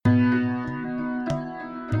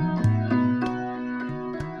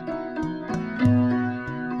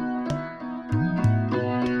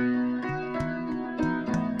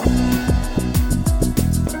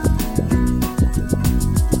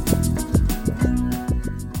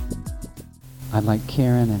I'd like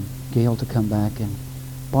Karen and Gail to come back, and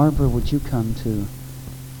Barbara, would you come to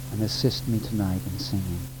and assist me tonight in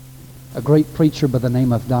singing? A great preacher by the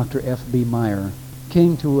name of Dr. F.B. Meyer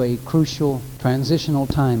came to a crucial transitional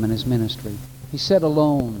time in his ministry. He sat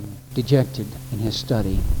alone, dejected in his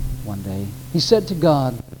study one day. He said to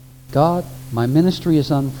God, God, my ministry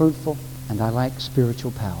is unfruitful and I lack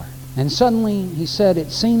spiritual power. And suddenly, he said,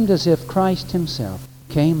 it seemed as if Christ himself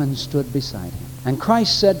came and stood beside him. And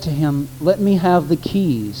Christ said to him, let me have the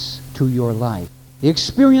keys to your life. The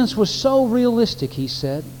experience was so realistic, he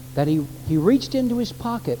said, that he reached into his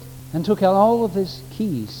pocket and took out all of his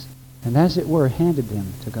keys and, as it were, handed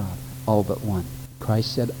them to God, all but one.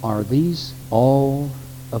 Christ said, are these all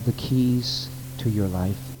of the keys to your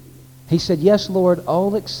life? He said, yes, Lord,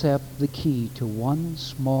 all except the key to one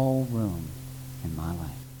small room in my life.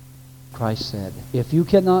 Christ said, if you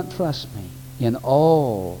cannot trust me in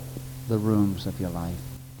all the rooms of your life,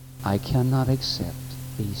 I cannot accept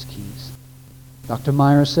these keys. Dr.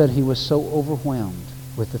 Meyer said he was so overwhelmed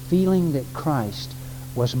with the feeling that Christ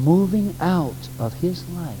was moving out of his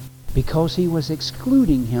life because he was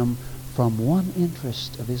excluding him from one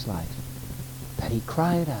interest of his life, that he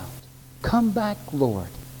cried out, come back, Lord.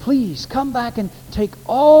 Please come back and take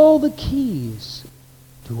all the keys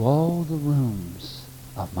to all the rooms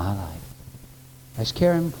of my life. As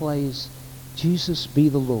Karen plays, Jesus be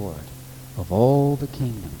the Lord of all the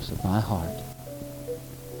kingdoms of my heart.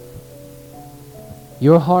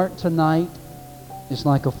 Your heart tonight is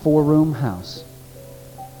like a 4-room house.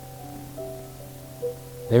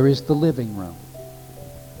 There is the living room.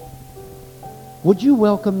 Would you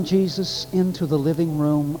welcome Jesus into the living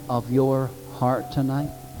room of your heart tonight?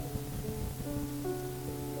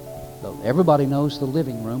 Well, everybody knows the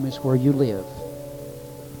living room is where you live.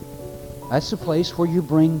 That's the place where you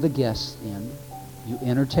bring the guests in. You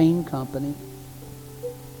entertain company.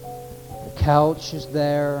 The couch is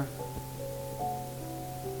there.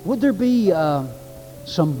 Would there be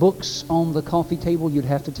some books on the coffee table you'd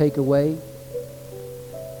have to take away?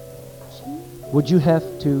 Would you have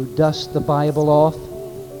to dust the Bible off?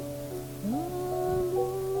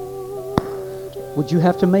 Would you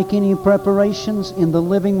have to make any preparations in the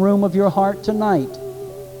living room of your heart tonight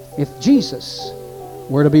if Jesus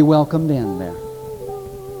were to be welcomed in there?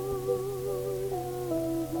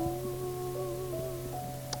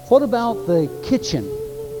 What about the kitchen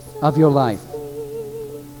of your life?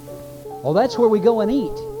 Well, that's where we go and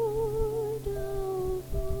eat.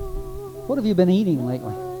 What have you been eating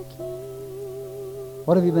lately?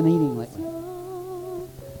 What have you been eating lately?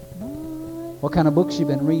 What kind of books you've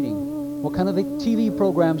been reading? What kind of TV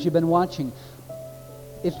programs you've been watching?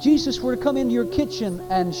 If Jesus were to come into your kitchen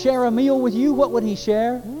and share a meal with you, what would he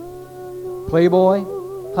share? Playboy?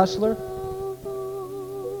 Hustler?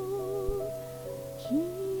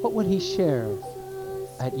 What would he share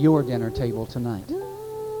at your dinner table tonight?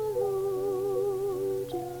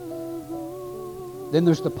 Then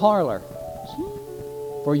there's the parlor.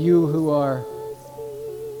 For you who are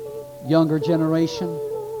younger generation,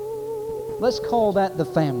 let's call that the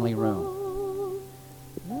family room.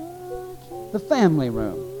 The family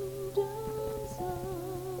room.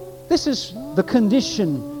 This is the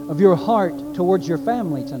condition of your heart towards your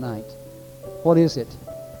family tonight. What is it?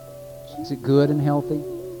 Is it good and healthy?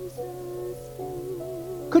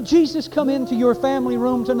 Could Jesus come into your family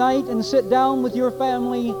room tonight and sit down with your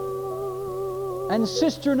family and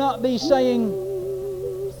sister not be saying,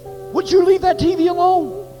 would you leave that TV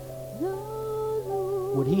alone?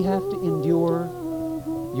 Would he have to endure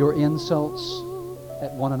your insults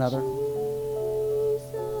at one another?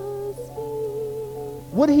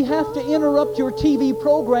 Would he have to interrupt your TV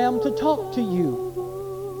program to talk to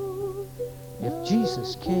you? If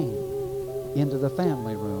Jesus came into the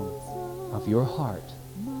family room of your heart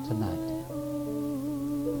tonight.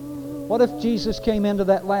 What if Jesus came into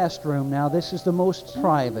that last room? Now, this is the most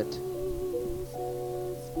private.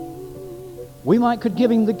 We could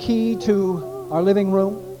give him the key to our living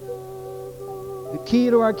room, the key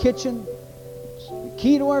to our kitchen, the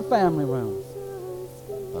key to our family room.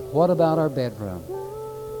 But what about our bedroom?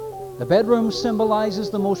 The bedroom symbolizes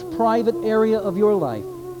the most private area of your life.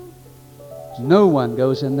 No one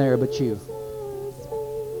goes in there but you.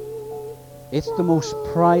 It's the most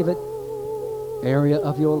private area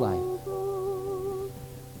of your life.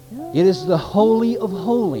 It is the holy of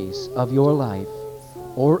holies of your life,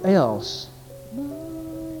 or else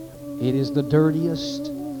it is the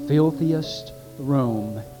dirtiest, filthiest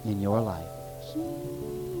room in your life.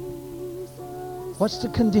 What's the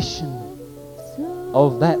condition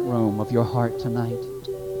of that room of your heart tonight?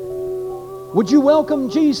 Would you welcome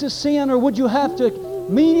Jesus in, or would you have to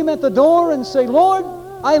meet him at the door and say, Lord,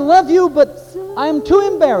 I love you, but I'm too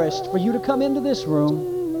embarrassed for you to come into this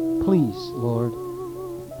room. Please, Lord,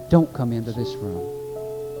 don't come into this room.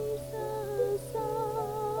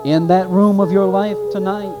 In that room of your life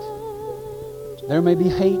tonight, there may be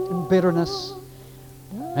hate and bitterness,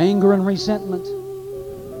 anger and resentment,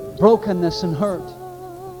 brokenness and hurt.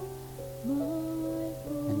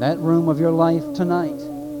 In that room of your life tonight,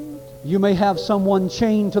 you may have someone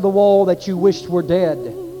chained to the wall that you wished were dead.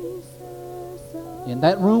 In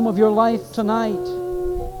that room of your life tonight,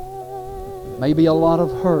 may be a lot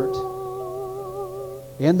of hurt.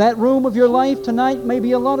 In that room of your life tonight, may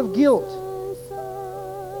be a lot of guilt.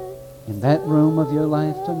 In that room of your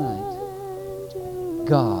life tonight,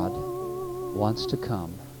 God wants to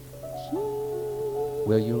come.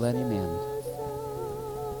 Will you let Him in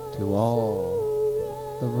to all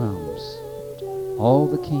the rooms, all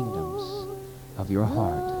the kingdoms of your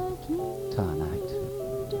heart tonight?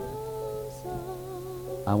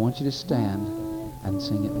 I want you to stand and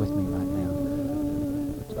sing it with me right now.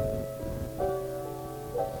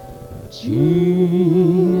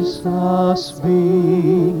 Jesus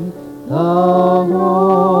be the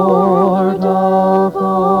Lord of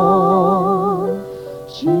all.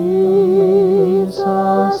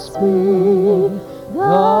 Jesus be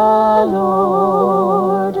the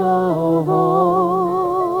Lord of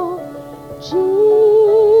all. Jesus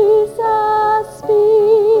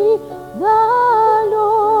be the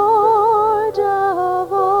Lord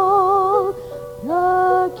of all.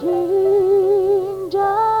 The kingdoms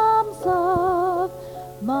of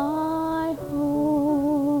my heart.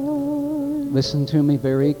 Listen to me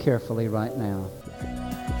very carefully right now.